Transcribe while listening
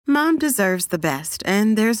Mom deserves the best,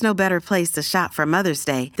 and there's no better place to shop for Mother's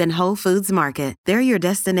Day than Whole Foods Market. They're your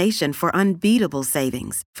destination for unbeatable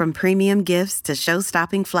savings, from premium gifts to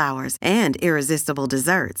show-stopping flowers and irresistible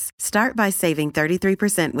desserts. Start by saving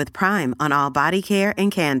 33% with Prime on all body care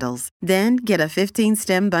and candles. Then get a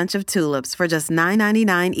 15-stem bunch of tulips for just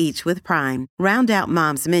 $9.99 each with Prime. Round out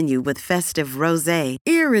Mom's menu with festive rosé,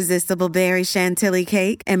 irresistible berry chantilly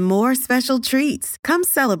cake, and more special treats. Come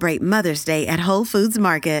celebrate Mother's Day at Whole Foods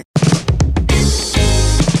Market.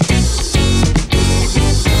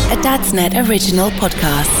 A Dadsnet original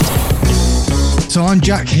podcast. So I'm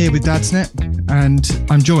Jack here with Dadsnet, and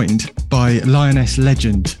I'm joined by Lioness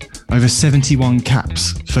legend. Over 71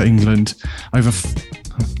 caps for England,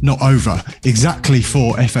 exactly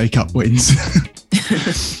 4 FA Cup wins.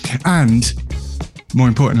 And more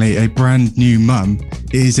importantly, a brand new mum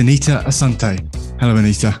is Anita Asante. Hello,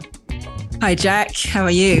 Anita. Hi, Jack. How are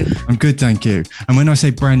you? I'm good, thank you. And when I say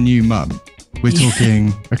brand new mum, we're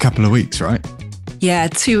talking a couple of weeks, right? Yeah,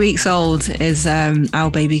 2 weeks old is our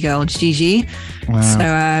baby girl, Gigi. Wow.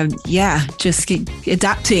 So, just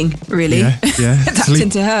adapting, really. Yeah. Adapting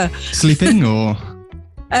to her. Sleeping or?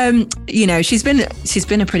 She's been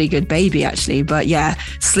a pretty good baby, actually. But yeah,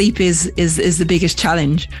 sleep is the biggest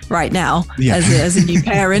challenge right now as a new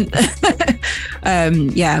parent. But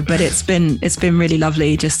it's been really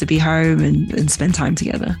lovely just to be home and spend time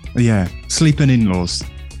together. Yeah, sleep and in-laws,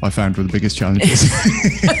 I found, were the biggest challenges.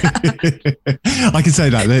 I can say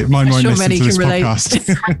that. They might listen to this podcast.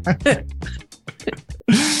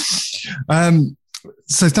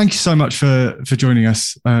 So thank you so much for joining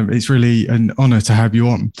us. It's really an honour to have you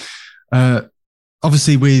on.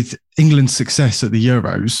 Obviously, with England's success at the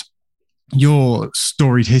Euros, your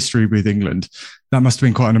storied history with England, that must have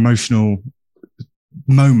been quite an emotional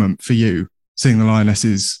moment for you, seeing the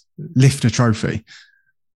Lionesses lift a trophy.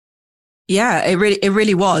 Yeah, it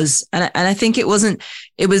really was. And I think it was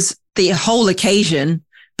the whole occasion,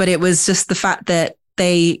 but it was just the fact that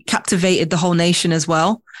they captivated the whole nation as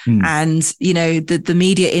well. And, the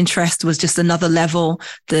media interest was just another level.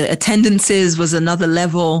 The attendances was another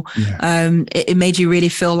level. Yeah. It made you really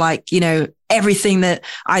feel like, everything that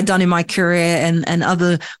I'd done in my career and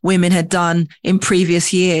other women had done in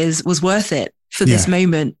previous years was worth it for this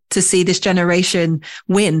moment, to see this generation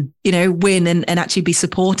win and actually be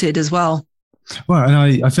supported as well. Well,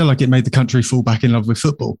 and I feel like it made the country fall back in love with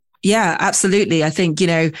football. Yeah, absolutely. I think,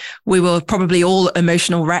 we were probably all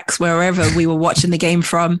emotional wrecks wherever we were watching the game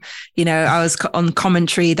from. I was on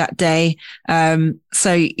commentary that day.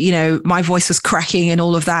 So, my voice was cracking and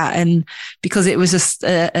all of that. And because it was just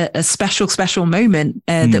a special moment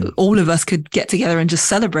that all of us could get together and just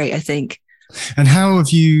celebrate, I think. And how have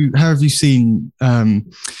you seen,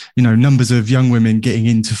 numbers of young women getting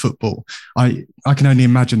into football? I can only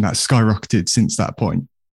imagine that skyrocketed since that point.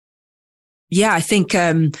 Yeah, I think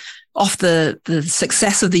off the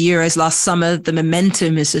success of the Euros last summer, the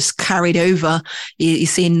momentum is just carried over. You've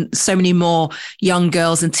seen so many more young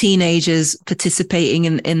girls and teenagers participating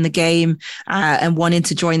in the game and wanting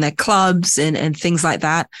to join their clubs and things like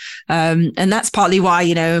that. And that's partly why,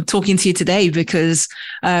 I'm talking to you today, because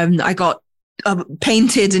I got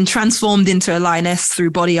painted and transformed into a lioness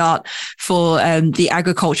through body art for the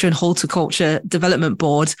Agriculture and Horticulture Development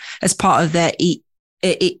Board as part of their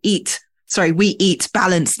We Eat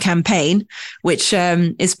Balanced campaign, which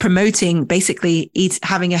is promoting basically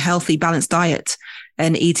having a healthy, balanced diet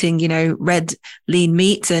and eating, red, lean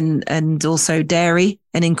meat and also dairy,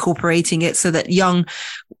 and incorporating it so that young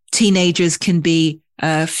teenagers can be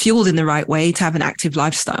fueled in the right way to have an active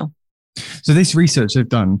lifestyle. So this research they've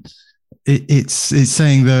done, it's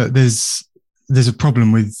saying that there's a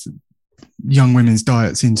problem with young women's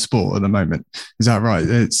diets in sport at the moment. Is that right?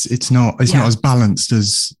 It's not as balanced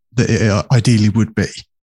as that it ideally would be.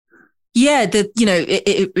 Yeah,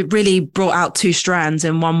 it really brought out two strands,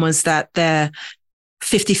 and one was that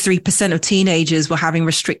 53% of teenagers were having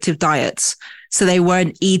restrictive diets. So they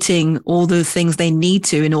weren't eating all the things they need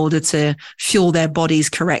to in order to fuel their bodies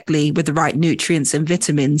correctly with the right nutrients and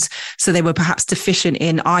vitamins. So they were perhaps deficient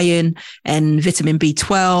in iron and vitamin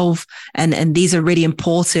B12. And these are really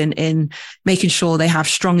important in making sure they have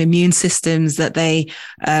strong immune systems, that they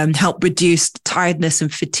help reduce tiredness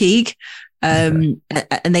and fatigue. And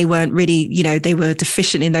they weren't really, they were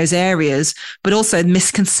deficient in those areas, but also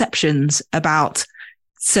misconceptions about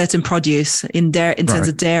certain produce in terms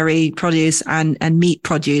of dairy produce and meat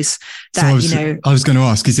produce. I was going to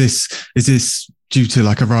ask, is this due to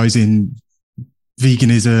like a rise in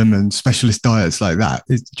veganism and specialist diets like that?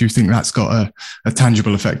 Do you think that's got a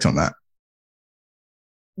tangible effect on that?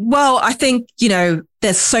 Well, I think,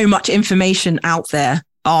 there's so much information out there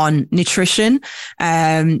on nutrition.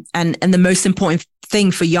 And the most important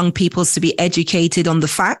thing for young people is to be educated on the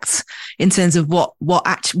facts in terms of what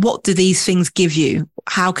do these things give you?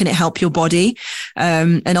 How can it help your body?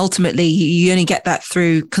 And ultimately you only get that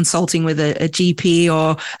through consulting with a GP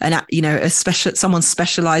or someone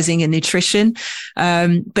specializing in nutrition.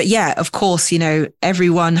 But yeah, of course,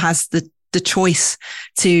 everyone has the choice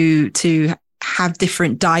to have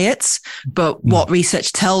different diets, but what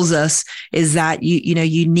research tells us is that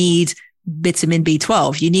you need vitamin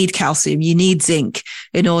B12, you need calcium, you need zinc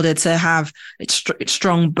in order to have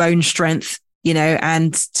strong bone strength,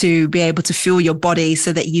 and to be able to fuel your body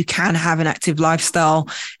so that you can have an active lifestyle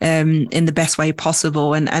in the best way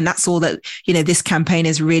possible. And that's all that, this campaign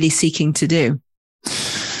is really seeking to do.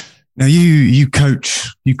 Now you coach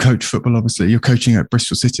football, obviously. You're coaching at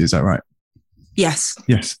Bristol City, is that right? Yes.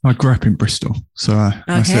 I grew up in Bristol, so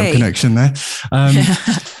nice little connection there.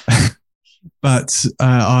 But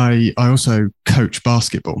I also coach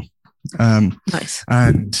basketball. Nice.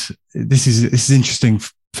 And this is interesting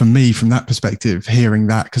for me from that perspective, hearing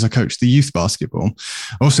that, because I coach the youth basketball.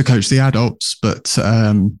 I also coach the adults, but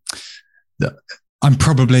they're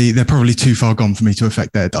probably too far gone for me to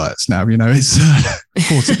affect their diets now. It's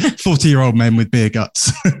 40-year-old men with beer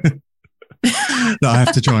guts that I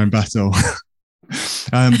have to try and battle.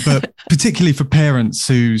 But particularly for parents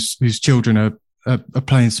whose children are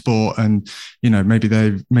playing sport, and maybe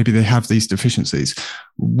they have these deficiencies,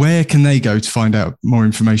 where can they go to find out more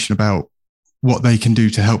information about what they can do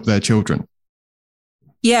to help their children?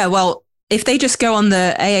 Yeah, well, if they just go on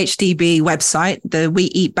the AHDB website, the We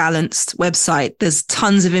Eat Balanced website, there's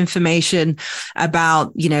tons of information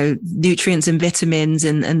about, nutrients and vitamins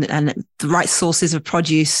and the right sources of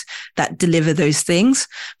produce that deliver those things.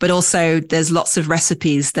 But also there's lots of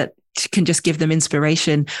recipes that can just give them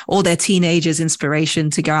inspiration, or their teenagers inspiration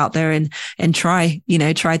to go out there and try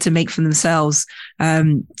to make for themselves.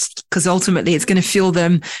 Because ultimately it's going to fuel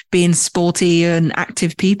them being sporty and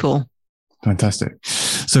active people. Fantastic.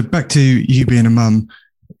 So back to you being a mum,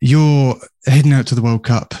 you're heading out to the World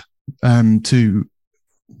Cup to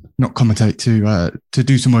not commentate, to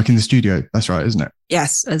do some work in the studio. That's right, isn't it?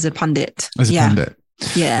 Yes, as a pundit. Pundit.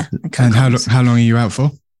 Yeah. And how long are you out for?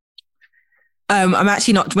 I'm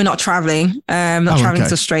actually we're not traveling. Traveling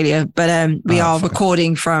to Australia, but we are fine.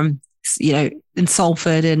 Recording from, in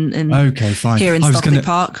Salford and okay, fine. Here in Stockley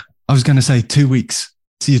Park. I was going to say 2 weeks.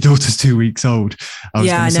 So your daughter's 2 weeks old. I was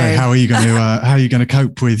going to say, how are you going to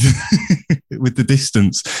cope with with the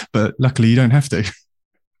distance? But luckily you don't have to.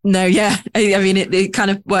 No, yeah. I mean, it kind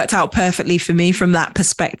of worked out perfectly for me from that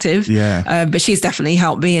perspective. Yeah. But she's definitely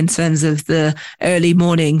helped me in terms of the early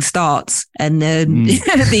morning starts and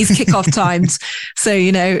these kickoff times. So,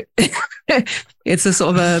 it's a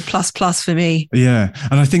sort of a plus for me. Yeah.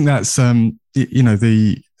 And I think that's,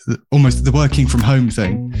 almost the working from home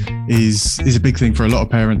thing is a big thing for a lot of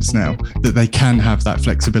parents now, that they can have that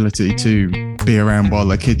flexibility to be around while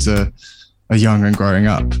their kids are young and growing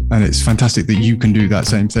up. And it's fantastic that you can do that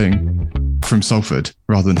same thing from Salford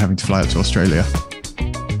rather than having to fly out to Australia.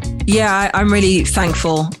 Yeah, I'm really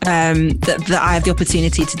thankful that I have the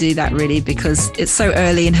opportunity to do that, really, because it's so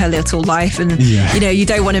early in her little life, and you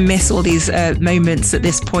don't want to miss all these moments at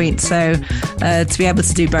this point. So to be able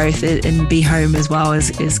to do both and be home as well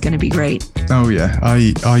is going to be great. Oh yeah,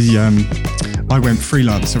 I went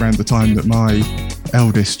freelance around the time that my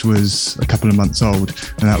eldest was a couple of months old,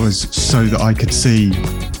 and that was so that I could see,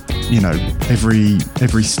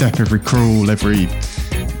 every step, every crawl, every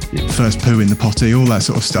first poo in the potty, all that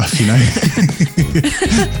sort of stuff,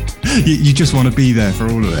 you just want to be there for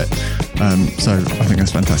all of it. So I think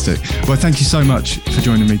that's fantastic. Well, thank you so much for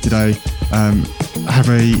joining me today. Have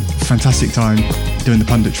a fantastic time doing the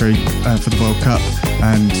punditry for the World Cup,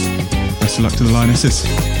 and best of luck to the Lionesses.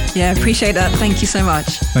 Yeah, appreciate that. Thank you so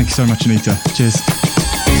much. Thank you so much, Anita. Cheers.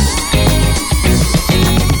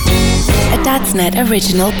 A Dadsnet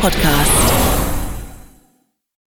original podcast.